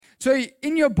So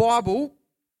in your Bible,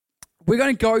 we're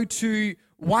going to go to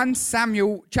 1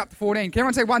 Samuel chapter 14. Can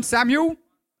everyone say 1 Samuel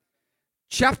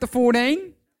chapter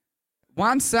 14?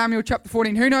 1 Samuel chapter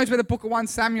 14. Who knows where the book of 1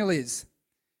 Samuel is?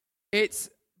 It's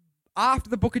after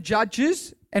the book of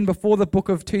Judges and before the book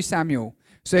of 2 Samuel.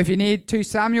 So if you need 2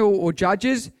 Samuel or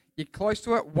Judges, you're close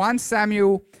to it. 1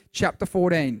 Samuel chapter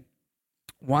 14.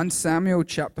 1 Samuel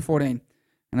chapter 14.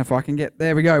 And if I can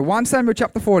there we go. 1 Samuel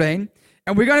chapter 14.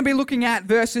 And we're going to be looking at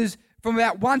verses from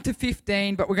about 1 to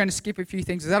 15, but we're going to skip a few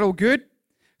things. Is that all good?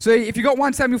 So if you got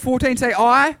 1 Samuel 14, say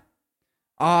I.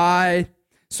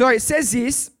 So it says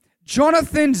this,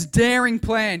 Jonathan's daring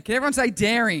plan. Can everyone say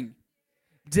daring?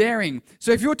 Daring.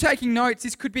 So if you're taking notes,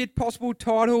 this could be a possible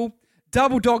title,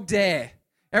 Double Dog Dare.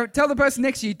 Tell the person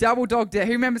next to you, Double Dog Dare.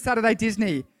 Who remembers Saturday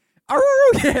Disney?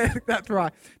 Oh, yeah, that's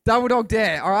right. Double Dog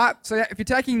Dare, all right? So if you're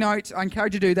taking notes, I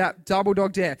encourage you to do that, Double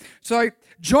Dog Dare. So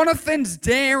Jonathan's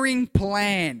daring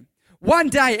plan. One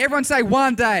day, everyone say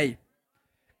one day.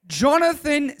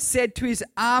 Jonathan said to his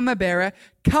armor bearer,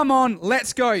 come on,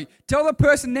 let's go. Tell the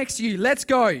person next to you, let's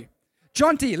go.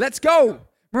 Jonty, let's go.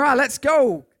 Mariah, let's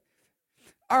go.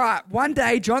 All right, one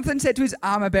day Jonathan said to his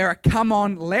armor bearer, come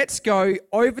on, let's go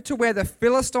over to where the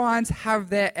Philistines have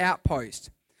their outpost.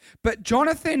 But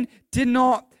Jonathan did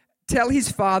not tell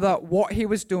his father what he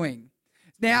was doing.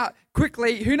 Now,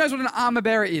 quickly, who knows what an armor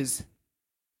bearer is?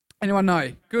 Anyone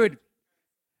know? Good.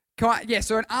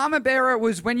 So an armor bearer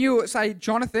was when you say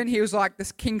Jonathan, he was like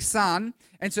this king's son,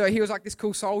 and so he was like this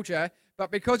cool soldier. But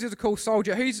because he was a cool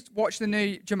soldier, who's watched the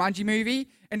new Jumanji movie?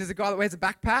 And there's a guy that wears a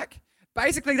backpack.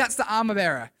 Basically, that's the armor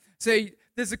bearer. So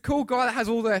there's a cool guy that has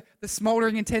all the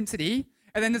smoldering intensity,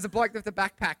 and then there's a bloke with the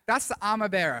backpack. That's the armor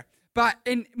bearer. But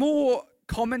in more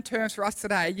common terms for us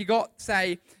today, you got,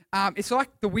 say, it's like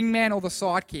the wingman or the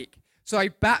sidekick. So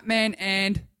Batman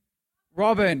and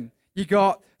Robin. You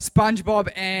got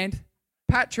SpongeBob and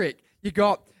Patrick. You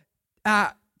got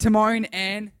Timon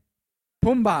and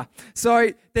Pumbaa.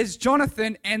 So there's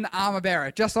Jonathan and the armor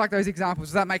bearer, just like those examples.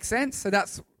 Does that make sense? So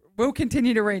we'll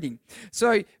continue to reading.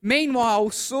 So meanwhile,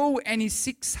 Saul and his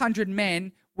 600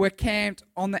 men were camped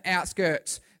on the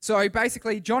outskirts. So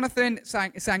basically, Jonathan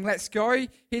saying, let's go.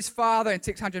 His father and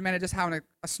 600 men are just having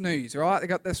a snooze, right? They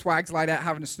got their swags laid out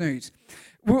having a snooze.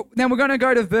 Then we're going to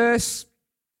go to verse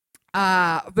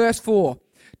 4.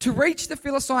 To reach the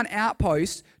Philistine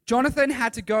outpost, Jonathan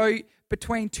had to go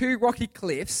between two rocky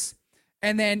cliffs.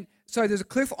 And then, so there's a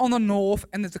cliff on the north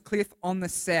and there's a cliff on the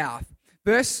south.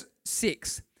 Verse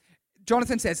 6,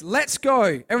 Jonathan says, let's go.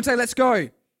 Everyone say, let's go.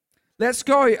 Let's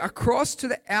go across to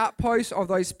the outpost of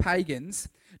those pagans.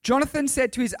 Jonathan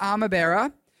said to his armor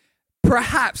bearer,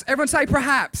 perhaps, everyone say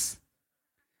perhaps,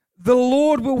 the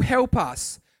Lord will help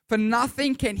us, for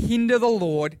nothing can hinder the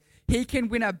Lord. He can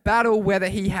win a battle whether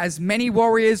he has many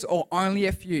warriors or only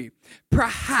a few.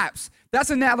 Perhaps,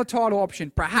 that's another title option,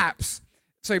 perhaps.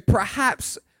 So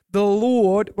perhaps the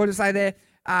Lord, what does it say there?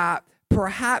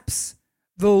 Perhaps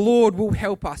the Lord will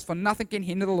help us, for nothing can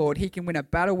hinder the Lord. He can win a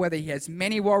battle whether he has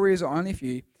many warriors or only a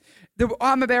few. The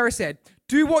armor bearer said,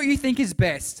 do what you think is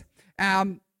best.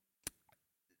 I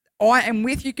am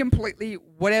with you completely,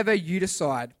 whatever you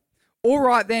decide. All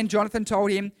right then, Jonathan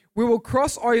told him, we will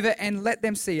cross over and let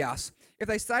them see us. If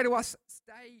they say to us,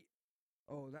 stay...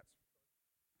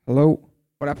 Hello?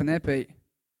 What happened there, Pete?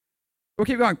 We'll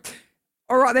keep going.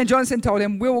 All right then, Jonathan told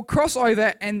him, we will cross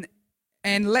over and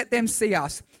let them see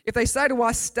us. If they say to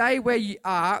us, stay where you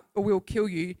are or we'll kill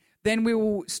you, then we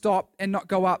will stop and not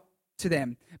go up to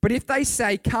them. But if they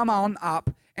say, come on up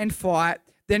and fight,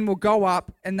 then we'll go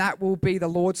up, and that will be the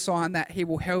Lord's sign that he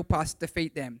will help us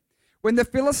defeat them. When the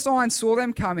Philistines saw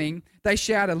them coming, they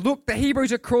shouted, look, the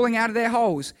Hebrews are crawling out of their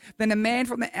holes. Then a man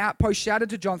from the outpost shouted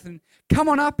to Jonathan, come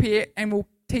on up here and we'll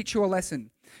teach you a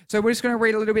lesson. So we're just going to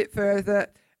read a little bit further.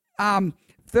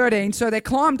 13, so they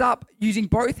climbed up using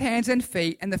both hands and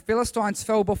feet, and the Philistines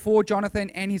fell before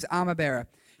Jonathan and his armor bearer.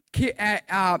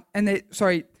 Fell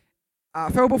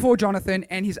before Jonathan,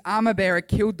 and his armor bearer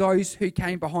killed those who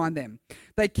came behind them.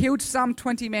 They killed some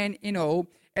 20 men in all,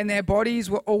 and their bodies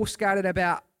were all scattered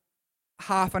about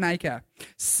half an acre.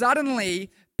 Suddenly,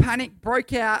 panic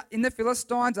broke out in the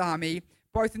Philistines' army,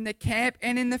 both in the camp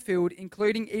and in the field,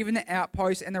 including even the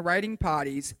outposts and the raiding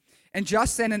parties. And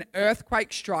just then an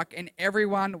earthquake struck, and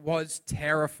everyone was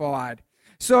terrified.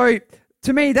 So,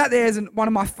 to me, that there is one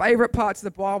of my favorite parts of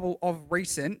the Bible of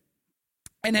recent.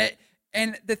 And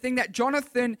the thing that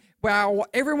Jonathan, while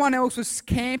everyone else was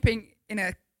camping in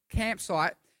a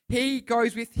campsite, he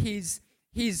goes with his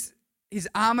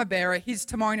armor bearer, his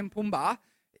Timon and Pumbaa.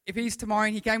 If he's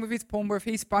Timon, he came with his Pumbaa. If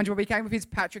he's SpongeBob, he came with his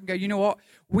Patrick and go, you know what?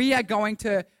 We are going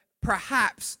to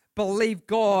perhaps believe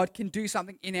God can do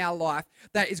something in our life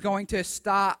that is going to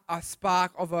start a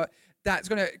spark that's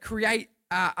going to create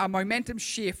a momentum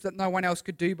shift that no one else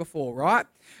could do before, right?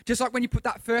 Just like when you put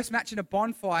that first match in a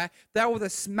bonfire, that was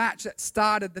the match that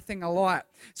started the thing alight.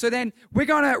 So then we're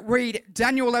going to read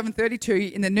Daniel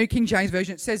 11:32 in the New King James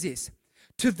Version. It says this: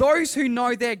 to those who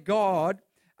know their God,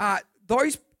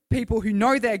 those people who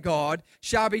know their God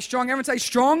shall be strong. Everyone say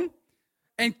strong,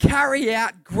 and carry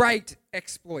out great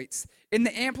exploits. In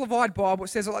the Amplified Bible, it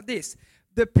says it like this: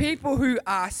 the people who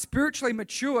are spiritually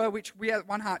mature, which we at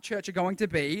One Heart Church are going to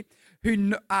be,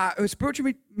 who are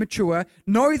spiritually mature,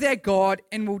 know their God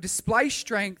and will display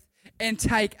strength and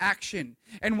take action.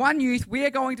 And One Youth, we are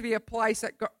going to be a place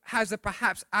that has a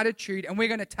perhaps attitude, and we're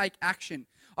going to take action.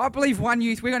 I believe One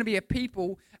Youth, we're going to be a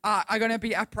people, are going to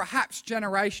be a perhaps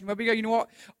generation where we go, you know what,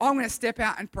 I'm going to step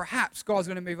out and perhaps God's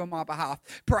going to move on my behalf.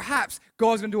 Perhaps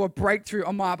God's going to do a breakthrough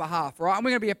on my behalf, right? And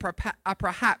we're going to be a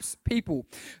perhaps people.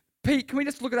 Pete, can we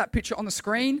just look at that picture on the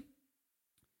screen?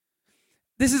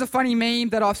 This is a funny meme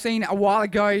that I've seen a while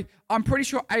ago. I'm pretty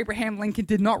sure Abraham Lincoln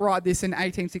did not write this in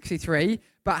 1863,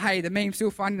 but hey, the meme's still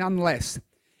funny nonetheless.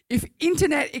 If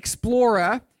Internet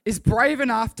Explorer is brave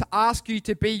enough to ask you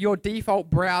to be your default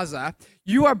browser,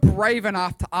 you are brave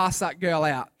enough to ask that girl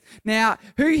out. Now,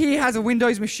 who here has a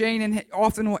Windows machine, and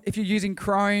often if you're using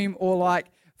Chrome or like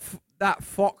that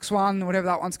Fox one, whatever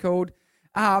that one's called,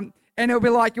 and it'll be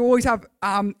like you always have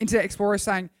Internet Explorer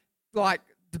saying like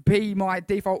to be my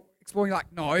default Explorer. You're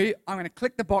like, no, I'm going to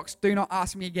click the box, do not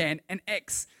ask me again, and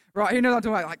X, right? You know what I'm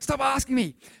talking about? Like, stop asking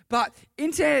me. But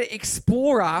Internet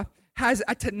Explorer has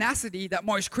a tenacity that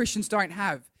most Christians don't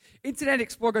have. Internet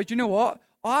Explorer goes, you know what?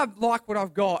 I like what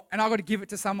I've got, and I've got to give it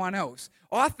to someone else.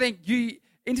 I think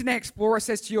Internet Explorer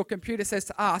says to your computer, says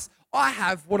to us, I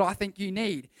have what I think you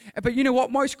need. But you know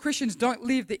what? Most Christians don't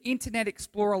live the Internet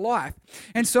Explorer life.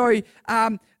 And so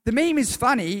the meme is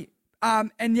funny,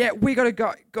 and yet we got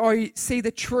to go see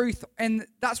the truth. And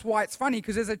that's why it's funny,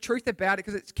 because there's a truth about it,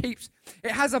 because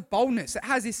it has a boldness. It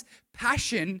has this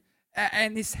passion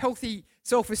and this healthy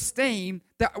self-esteem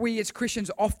that we as Christians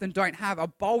often don't have, a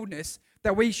boldness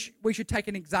that we should take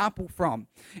an example from.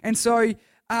 And so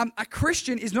a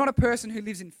Christian is not a person who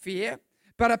lives in fear,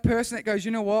 but a person that goes, you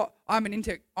know what,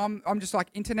 I'm just like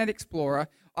Internet Explorer.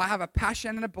 I have a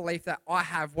passion and a belief that I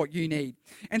have what you need.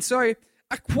 And so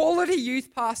a quality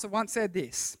youth pastor once said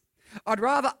this: I'd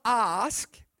rather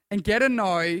ask and get a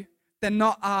no than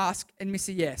not ask and miss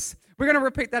a yes. We're going to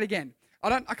repeat that again. I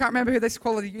can't remember who this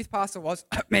quality youth pastor was.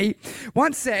 Me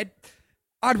once said,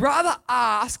 I'd rather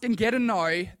ask and get a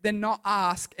no than not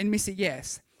ask and miss a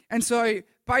yes. And so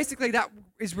basically that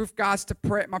is with regards to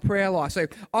my prayer life. So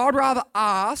I'd rather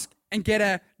ask and get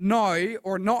a no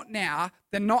or not now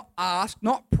than not ask,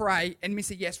 not pray, and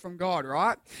miss a yes from God,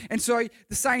 right? And so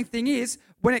the same thing is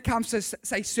when it comes to,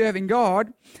 say, serving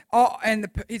God and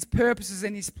his purposes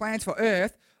and his plans for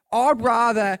earth, I'd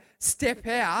rather step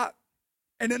out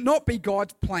and it not be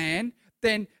God's plan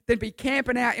than be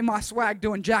camping out in my swag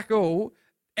doing jack all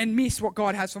and miss what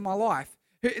God has for my life.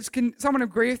 Can someone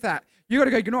agree with that? You got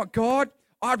to go, you know what, God,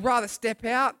 I'd rather step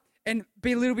out and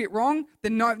be a little bit wrong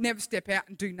than never step out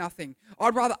and do nothing.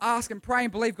 I'd rather ask and pray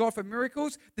and believe God for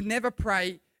miracles than never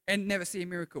pray and never see a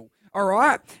miracle. All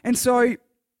right? And so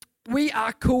we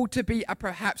are called to be a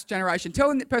perhaps generation.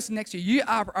 Tell the person next to you, you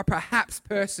are a perhaps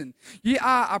person. You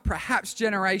are a perhaps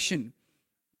generation.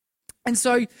 And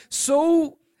so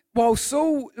while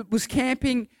Saul was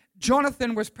camping,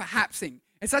 Jonathan was perhapsing.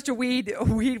 It's such a weird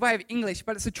way of English,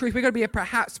 but it's the truth. We've got to be a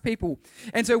perhaps people.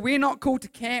 And so we're not called to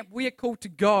camp. We are called to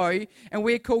go, and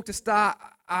we're called to start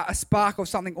a spark of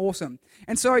something awesome.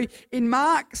 And so in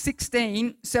Mark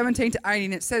 16, 17 to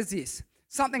 18, it says this,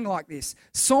 something like this: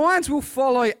 signs will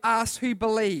follow us who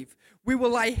believe. We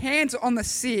will lay hands on the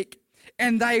sick,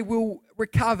 and they will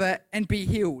recover and be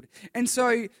healed. And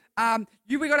so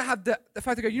we got to have the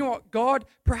faith to go, you know what, God,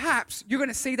 perhaps you're going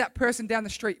to see that person down the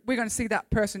street. We're going to see that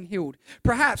person healed.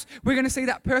 Perhaps we're going to see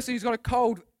that person who's got a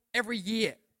cold every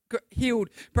year healed.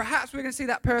 Perhaps we're going to see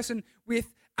that person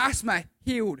with asthma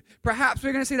healed. Perhaps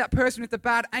we're going to see that person with a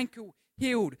bad ankle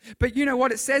healed. But you know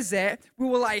what it says there? We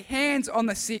will lay hands on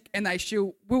the sick and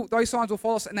those signs will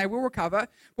follow us and they will recover.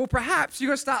 Well, perhaps you're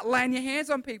going to start laying your hands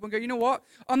on people and go, you know what?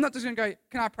 I'm not just going to go,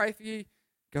 can I pray for you?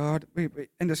 God,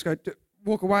 and just go,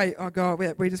 walk away. Oh, God,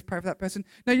 we just pray for that person.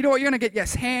 No, you know what? You're going to get your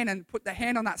hand and put the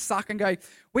hand on that suck and go,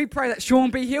 we pray that Sean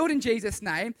be healed in Jesus'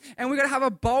 name. And we've got to have a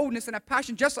boldness and a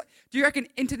passion. Just like, do you reckon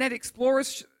Internet Explorer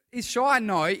is shy?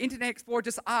 No. Internet Explorer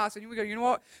just asks. And we go, you know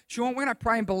what, Sean, we're going to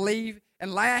pray and believe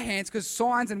and lay our hands because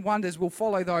signs and wonders will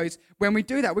follow those when we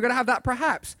do that. We've got to have that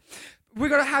perhaps. we've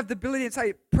got to have the ability to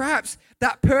say, perhaps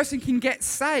that person can get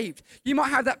saved. You might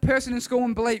have that person in school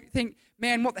and think,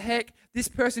 man, what the heck? This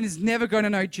person is never going to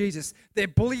know Jesus. They're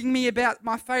bullying me about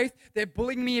my faith. They're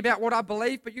bullying me about what I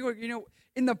believe. But you know,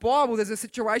 in the Bible, there's a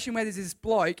situation where there's this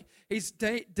bloke.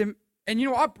 And you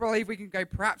know, I believe we can go,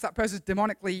 perhaps that person's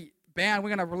demonically bound. We're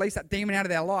going to release that demon out of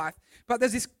their life. But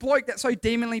there's this bloke that's so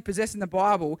demonly possessed in the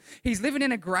Bible. He's living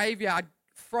in a graveyard,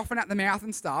 frothing at the mouth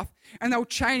and stuff, and they'll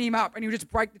chain him up and he'll just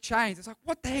break the chains. It's like,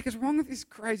 what the heck is wrong with this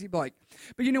crazy bloke?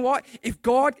 But you know what?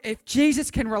 If Jesus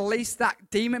can release that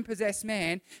demon-possessed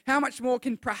man, how much more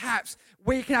can perhaps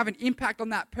we can have an impact on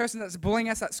that person that's bullying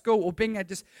us at school or being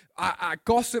a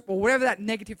gossip or whatever that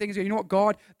negative thing is. You know what,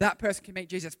 God, that person can meet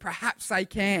Jesus. Perhaps they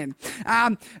can.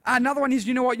 Another one is,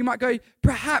 you know what, you might go,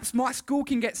 perhaps my school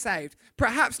can get saved.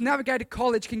 Perhaps Navigator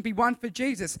College can be one for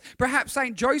Jesus. Perhaps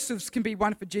St. Joseph's can be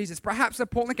one for Jesus. Perhaps the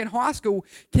Port Lincoln High School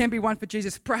can be one for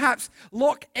Jesus. Perhaps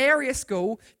Lock Area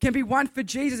School can be one for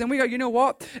Jesus. And we go, you know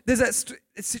what? There's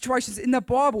situations in the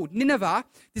Bible. Nineveh,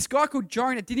 this guy called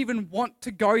Jonah didn't even want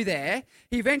to go there.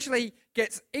 He eventually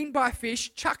gets eaten by a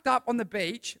fish, chucked up on the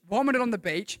beach, vomited on the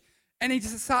beach, and he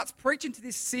just starts preaching to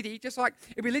this city, just like,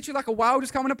 it'd be literally like a whale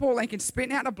just coming to Port Lincoln,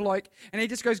 spitting out a bloke, and he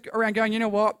just goes around going, you know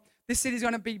what? This city's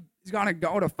going to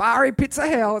go to fiery pits of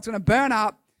hell. It's going to burn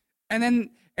up. And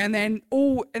then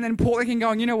Port Lincoln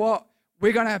going, you know what?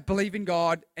 We're going to believe in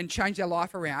God and change their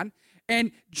life around.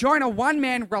 And Jonah, one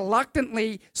man,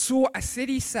 reluctantly saw a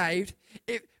city saved.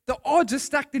 The odds are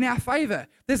stacked in our favor.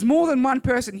 There's more than one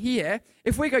person here.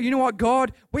 If we go, you know what,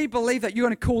 God, we believe that you're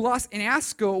going to call us in our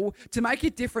school to make a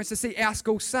difference to see our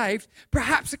school saved,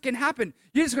 perhaps it can happen.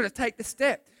 You just got to take the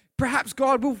step. Perhaps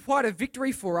God will fight a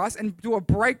victory for us and do a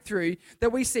breakthrough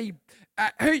that we see.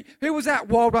 Who was at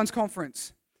Wild Ones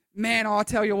Conference? Man, I'll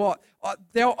tell you what, I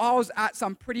was at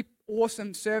some pretty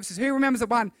awesome services. Who remembers the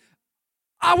one?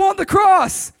 I want the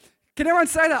cross. Can everyone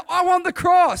say that? I want the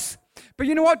cross. But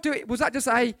you know what? Was that just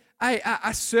a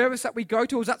service that we go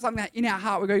to? Or was that something that in our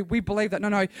heart we believe that?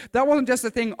 No, that wasn't just a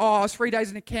thing. Oh, I was 3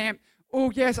 days in a camp.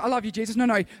 Oh, yes, I love you, Jesus.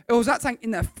 No. It was that something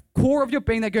in the core of your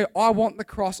being. They go, I want the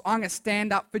cross. I'm going to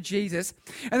stand up for Jesus.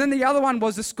 And then the other one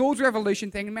was the schools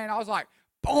revolution thing. And man, I was like,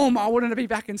 boom, I wanted to be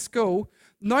back in school.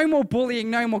 No more bullying,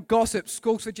 no more gossip,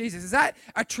 schools for Jesus. Is that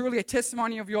truly a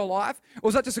testimony of your life? Or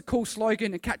is that just a cool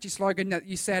slogan, a catchy slogan that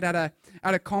you said at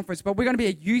a conference? But we're going to be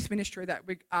a youth ministry that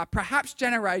we perhaps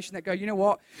generation that go, you know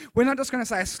what? We're not just going to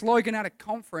say a slogan at a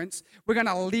conference. We're going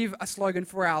to live a slogan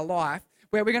for our life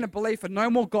where we're going to believe for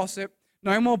no more gossip,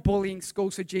 no more bullying,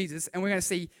 schools for Jesus, and we're going to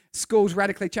see schools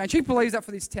radically change. Who believes that for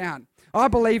this town? I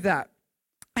believe that.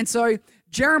 And so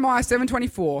Jeremiah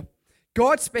 7:24,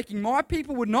 God speaking, my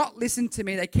people would not listen to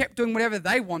me. They kept doing whatever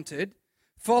they wanted.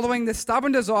 Following the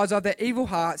stubborn desires of their evil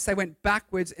hearts, they went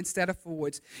backwards instead of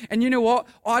forwards. And you know what?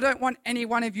 I don't want any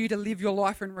one of you to live your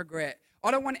life in regret.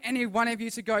 I don't want any one of you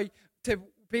to go to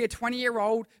be a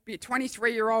 20-year-old, be a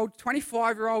 23-year-old,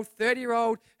 25-year-old,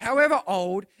 30-year-old, however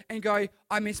old, and go,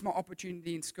 I missed my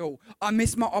opportunity in school. I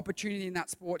missed my opportunity in that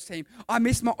sports team. I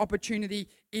missed my opportunity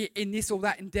in this or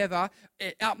that endeavor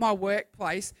at my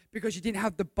workplace because you didn't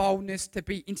have the boldness to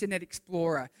be Internet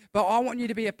Explorer. But I want you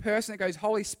to be a person that goes,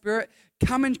 Holy Spirit,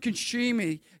 come and consume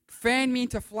me. Fan me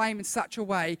into flame in such a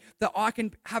way that I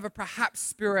can have a perhaps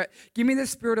spirit. Give me the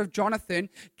spirit of Jonathan.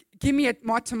 Give me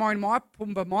my Timon, my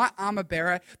Pumbaa, my armor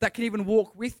bearer that can even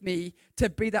walk with me to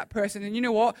be that person. And you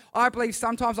know what? I believe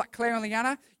sometimes, like Claire and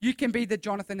Leanna, you can be the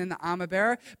Jonathan and the armor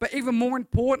bearer. But even more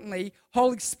importantly,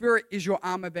 Holy Spirit is your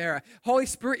armor bearer. Holy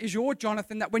Spirit is your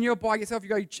Jonathan that when you're by yourself, you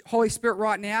go, Holy Spirit,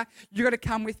 right now, you got to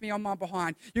come with me on my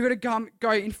behind. You got to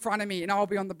go in front of me and I'll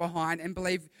be on the behind and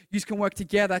believe you can work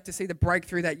together to see the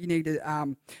breakthrough that you need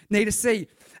to see.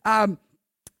 And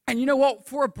you know what?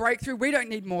 For a breakthrough, we don't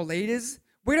need more leaders.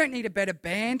 We don't need a better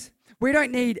band. We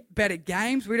don't need better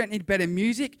games. We don't need better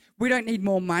music. We don't need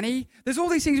more money. There's all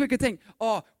these things we could think,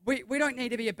 we don't need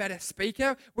to be a better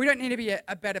speaker. We don't need to be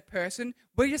a better person.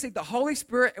 We just need the Holy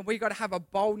Spirit, and we got to have a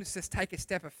boldness to take a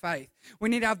step of faith. We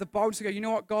need to have the boldness to go, you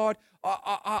know what, God,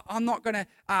 I'm not going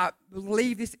to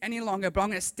leave this any longer, but I'm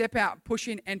going to step out, push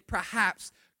in, and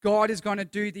perhaps God is going to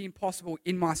do the impossible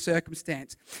in my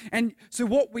circumstance. And so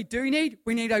what we do need,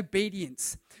 we need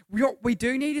obedience. What we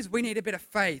do need is we need a bit of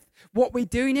faith. What we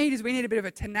do need is we need a bit of a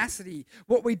tenacity.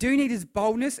 What we do need is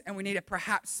boldness, and we need a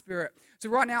perhaps spirit. So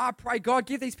right now I pray, God,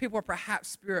 give these people a perhaps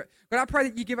spirit. God, I pray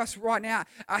that you give us right now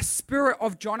a spirit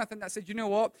of Jonathan that said, you know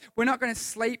what, we're not going to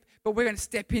sleep, but we're going to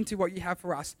step into what you have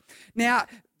for us. Now,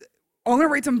 I'm going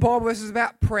to read some Bible verses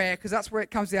about prayer because that's where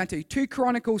it comes down to. 2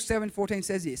 Chronicles 7:14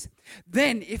 says this.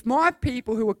 Then if my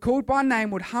people who are called by name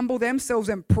would humble themselves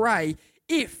and pray,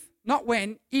 if, not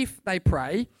when, if they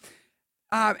pray,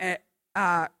 It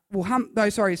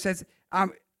says,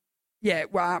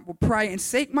 will pray and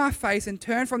seek my face and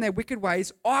turn from their wicked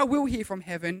ways, I will hear from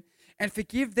heaven and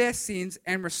forgive their sins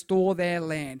and restore their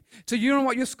land. So you know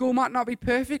what? Your school might not be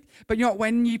perfect, but you know what?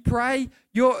 When you pray,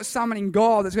 you're summoning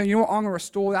God that's going, you know what? I'm going to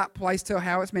restore that place to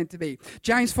how it's meant to be.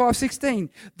 James 5:16,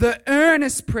 the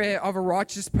earnest prayer of a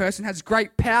righteous person has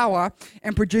great power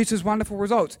and produces wonderful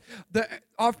results.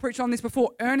 I've preached on this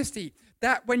before, earnesty.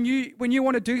 That when you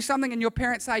want to do something and your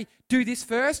parents say, do this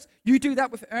first, you do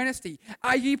that with earnesty.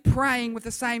 Are you praying with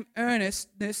the same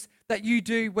earnestness that you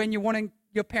do when you're wanting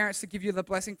your parents to give you the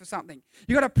blessing for something?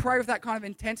 You got to pray with that kind of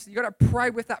intensity. You got to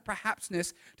pray with that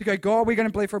perhapsness to go, God, we're going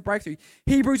to believe for a breakthrough.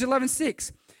 Hebrews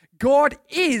 11:6, God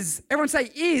is, everyone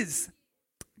say is.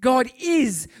 God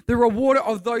is the rewarder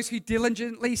of those who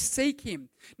diligently seek him.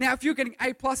 Now, if you're getting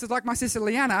A+, like my sister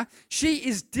Leanna, she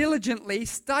is diligently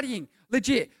studying.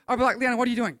 Legit. I'll be like, Leanna, what are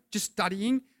you doing? Just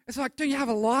studying? It's like, don't you have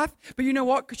a life? But you know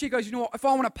what? Because she goes, you know what? If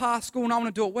I want to pass school and I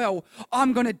want to do it well,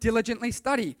 I'm going to diligently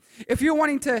study. If you're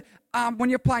wanting to, when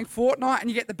you're playing Fortnite and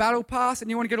you get the battle pass and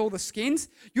you want to get all the skins,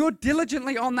 you're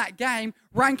diligently on that game,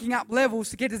 ranking up levels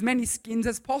to get as many skins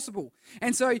as possible.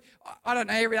 And so, I don't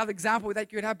know every other example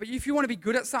that you would have, but if you want to be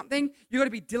good at something, you've got to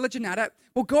be diligent at it.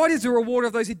 Well, God is the rewarder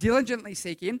of those who diligently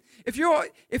seek him. If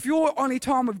your only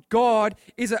time with God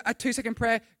is a 2-second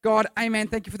prayer, God, amen,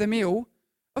 thank you for the meal,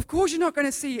 of course you're not going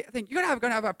to see, I think you're going to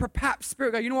have a perhaps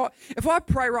spirit go, you know what, if I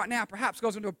pray right now, perhaps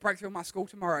God's going to do a breakthrough in my school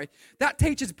tomorrow. That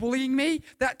teacher's bullying me,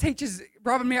 that teacher's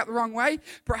rubbing me out the wrong way.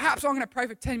 Perhaps I'm going to pray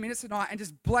for 10 minutes tonight and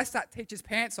just bless that teacher's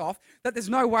pants off, that there's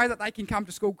no way that they can come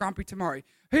to school grumpy tomorrow.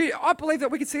 I believe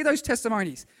that we can see those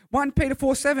testimonies. 1 Peter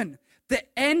 4:7, the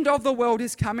end of the world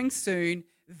is coming soon,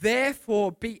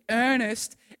 therefore be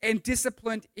earnest and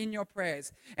disciplined in your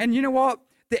prayers. And you know what?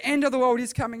 The end of the world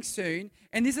is coming soon,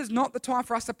 and this is not the time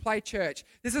for us to play church.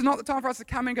 This is not the time for us to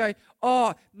come and go,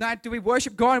 oh, no, do we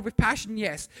worship God with passion?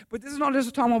 Yes. But this is not just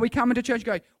a time where we come into church and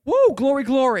go, whoa, glory,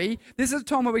 glory. This is a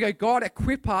time where we go, God,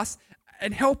 equip us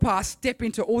and help us step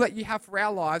into all that you have for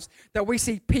our lives, that we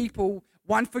see people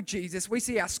won for Jesus. We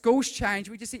see our schools change.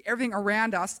 We just see everything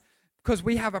around us because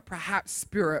we have a perhaps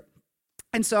spirit.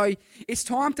 And so it's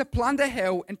time to plunder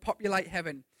hell and populate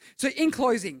heaven. So in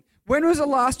closing, when was the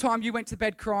last time you went to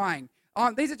bed crying?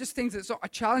 These are just things that's not a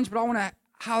challenge, but I want to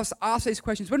ask these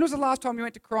questions. When was the last time you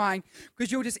went to crying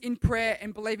because you were just in prayer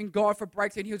and believing God for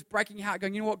breakthrough, and he was breaking your heart,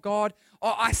 going, you know what, God,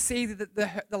 I see the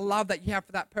love that you have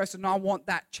for that person, and I want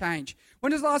that change.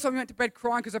 When was the last time you went to bed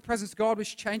crying because the presence of God was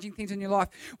changing things in your life?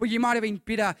 Well, you might have been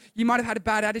bitter. You might have had a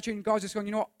bad attitude, and God's just going,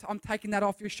 you know what, I'm taking that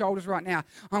off your shoulders right now.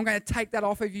 I'm going to take that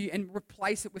off of you and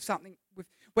replace it with something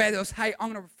where there was hate,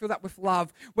 I'm going to fill that with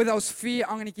love. Where there was fear,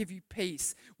 I'm going to give you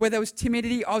peace. Where there was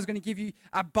timidity, I was going to give you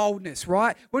a boldness,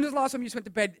 right? When was the last time you just went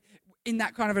to bed in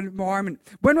that kind of an environment?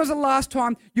 When was the last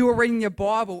time you were reading your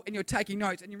Bible and you're taking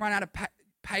notes and you run out of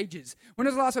pages? When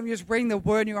was the last time you were just reading the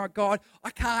word and you're like, God, I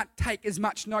can't take as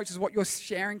much notes as what you're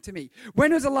sharing to me?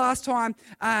 When was the last time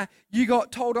you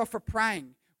got told off for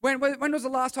praying? When was the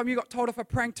last time you got told off for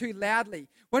praying too loudly?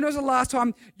 When was the last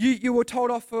time you were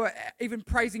told off for even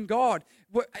praising God?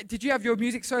 Did you have your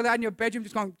music so loud in your bedroom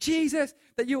just going, Jesus,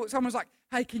 that someone was like,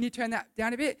 hey, can you turn that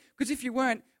down a bit? Because if you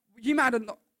weren't, you might have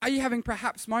not. Are you having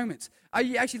perhaps moments? Are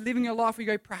you actually living your life where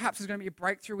you go, perhaps there's going to be a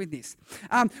breakthrough in this?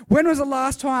 When was the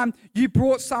last time you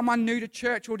brought someone new to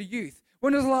church or to youth?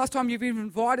 When was the last time you've even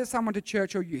invited someone to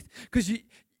church or youth? Because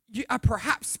a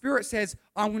perhaps spirit says,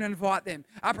 I'm going to invite them.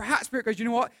 A perhaps spirit goes, you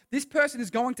know what? This person is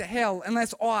going to hell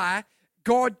unless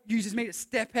God uses me to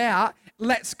step out.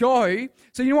 Let's go.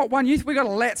 So you know what? One youth, we got to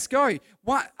let's go.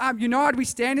 United We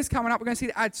Stand is coming up. We're going to see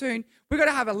the ad soon. We've got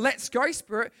to have a let's go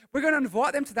spirit. We're going to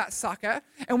invite them to that sucker.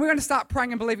 And we're going to start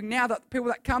praying and believing now that the people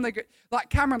that come, they get, like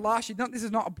Cameron last year, this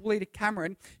is not a bully to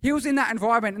Cameron. He was in that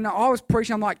environment and I was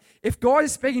preaching. I'm like, if God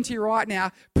is speaking to you right now,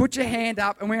 put your hand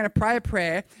up and we're going to pray a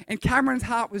prayer. And Cameron's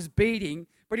heart was beating,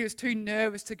 but he was too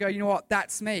nervous to go, you know what,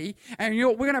 that's me. And you know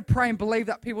what, we're going to pray and believe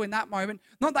that people in that moment,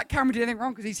 not that Cameron did anything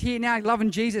wrong because he's here now, he's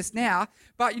loving Jesus now,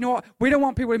 but you know what, we don't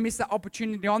want people to miss that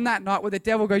opportunity on that night where the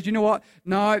devil goes, you know what,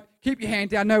 no, keep your hand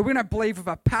down. No, we're going to believe with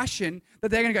a passion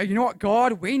that they're going to go, you know what,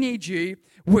 God, we need you.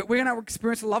 We're going to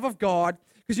experience the love of God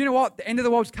because you know what, the end of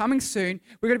the world's coming soon.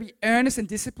 We're going to be earnest and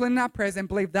disciplined in our prayers and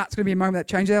believe that's going to be a moment that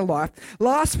changes our life.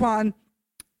 Last one.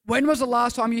 When was the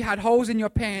last time you had holes in your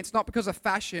pants, not because of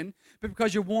fashion, but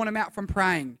because you worn them out from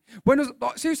praying? When was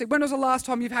the last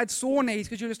time you've had sore knees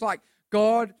because you're just like,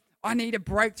 God, I need a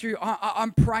breakthrough.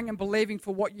 I'm praying and believing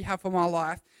for what you have for my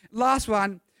life. Last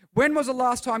one, when was the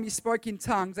last time you spoke in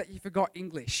tongues that you forgot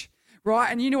English? Right?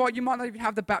 And you know what? You might not even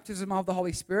have the baptism of the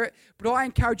Holy Spirit, but I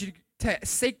encourage you to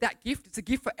seek that gift. It's a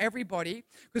gift for everybody.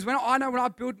 Because when I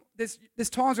build, there's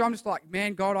times where I'm just like,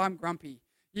 man, God, I'm grumpy.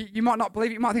 You might not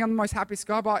believe it. You might think I'm the most happiest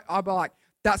guy, but I'll be like,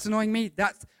 that's annoying me.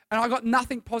 And I got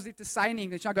nothing positive to say in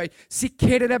English. I go,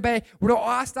 Would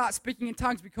I start speaking in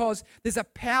tongues because there's a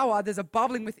power, there's a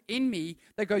bubbling within me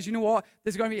that goes, you know what?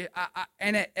 There's going to be,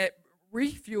 and it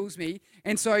refuels me.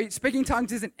 And so speaking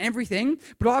tongues isn't everything,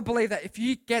 but I believe that if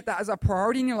you get that as a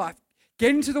priority in your life,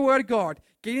 get into the Word of God,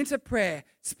 get into prayer,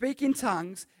 speak in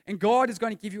tongues, and God is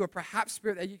going to give you a perhaps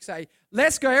spirit that you can say,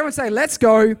 let's go. Everyone say, let's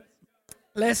go.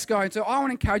 Let's go. And so I want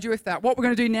to encourage you with that. What we're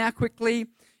going to do now quickly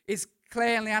is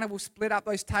Claire and Liana will split up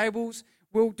those tables.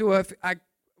 We'll do a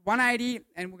 180,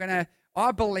 and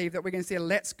I believe that we're going to see a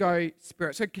let's go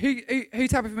spirit. So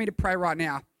who's happy for me to pray right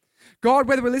now? God,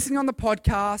 whether we're listening on the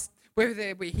podcast,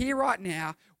 whether we're here right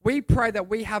now, we pray that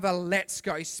we have a let's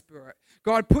go spirit.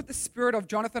 God, put the spirit of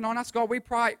Jonathan on us. God, we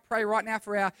pray right now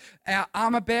for our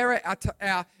armor bearer,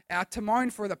 our Timon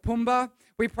for the Pumbaa.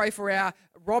 We pray for our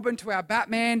Robin to our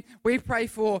Batman. We pray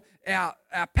for our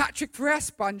Patrick for our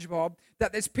SpongeBob,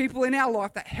 that there's people in our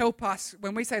life that help us.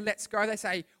 When we say let's go, they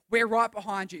say, we're right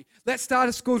behind you. Let's start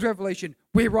a schools revolution.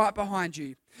 We're right behind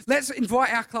you. Let's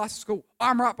invite our class to school.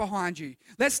 I'm right behind you.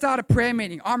 Let's start a prayer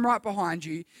meeting. I'm right behind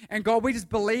you. And God, we just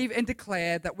believe and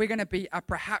declare that we're going to be a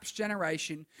perhaps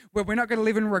generation where we're not going to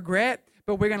live in regret,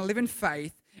 but we're going to live in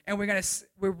faith. And we'd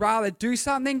rather do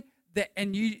something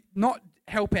and you not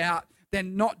help out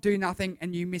than not do nothing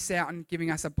and you miss out on giving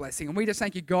us a blessing. And we just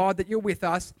thank you, God, that you're with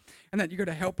us and that you're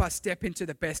going to help us step into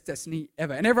the best destiny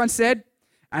ever. And everyone said,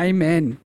 amen.